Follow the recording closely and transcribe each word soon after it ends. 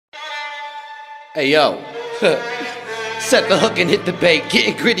Hey yo, set the hook and hit the bait,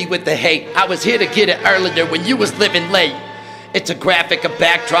 getting gritty with the hate. I was here to get it earlier when you was living late. It's a graphic, a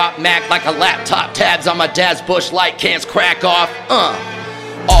backdrop, Mac like a laptop, tabs on my dad's bush light, cans crack off,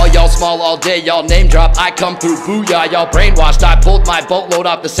 All y'all small all day, y'all name drop, I come through, booyah, y'all brainwashed. I pulled my boatload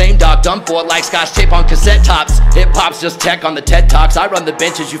off the same dock, done for it like scotch tape on cassette tops. Hip-hop's just tech on the TED Talks, I run the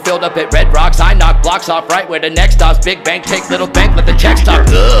benches you filled up at Red Rocks. I knock blocks off right where the next stops, big bank, take little bank, let the check stop.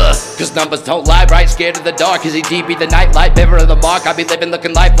 Cause numbers don't lie, right, scared of the dark. Izzy DB the nightlight, bearer of the mark. I be living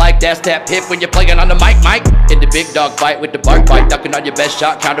looking life like that's that pip when you're playing on the mic. In the big dog fight with the bark bite, ducking on your best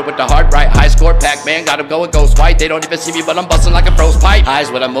shot, counter with the hard right. High score, Pac-Man, got him going ghost white. They don't even see me, but I'm busting like a froze pipe.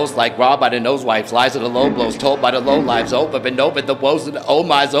 Eyes what I'm most like, raw by the nose wipes, lies of the low blows, told by the low lives, over and over the woes of the oh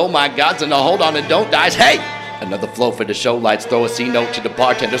my gods, and the hold on and don't dies. Hey! Another flow for the show lights, throw a C-note to the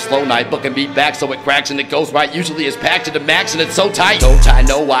bartender, slow night, booking me back so it cracks and it goes right. Usually it's packed to the max and it's so tight. Don't I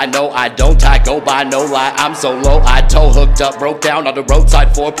know I don't tie, go by no lie, I'm so low, I toe hooked up, broke down on the roadside,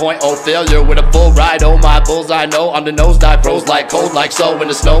 4.0 failure with a full ride. Oh my bullseye, no, on the nosedive, froze like cold like so when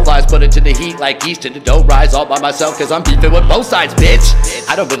the snow flies, put it to the heat like yeast in the dough rise, all by myself cause I'm beefing with both sides, bitch.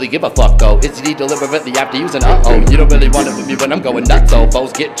 I don't really give a fuck though, it's the deliberately after using you don't really want it with me when I'm going nuts, so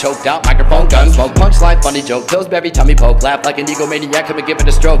foes get choked out, microphone gun smoke, punchline, funny joke, Pillsbury, tummy poke, laugh like an egomaniac, come and give it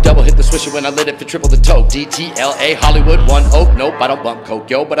a stroke, double hit the swisher when I lit it for triple the toke, DTLA, Hollywood, one oak, nope, I don't bump coke,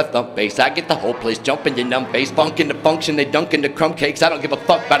 yo, but I thump bass, I get the whole place jumping, your numb face, funk in the function, they dunk in the crumb cakes, I don't give a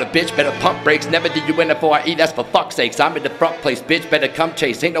fuck about a bitch, better pump brakes, never did you win it for I that's for fuck's sakes, I'm in the front place, bitch, better come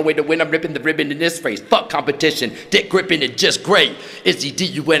chase, ain't no way to win, I'm ripping the ribbon in this race, fuck competition, dick gripping it just great, Izzy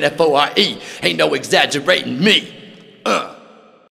Dunfore, ain't no exaggerating me,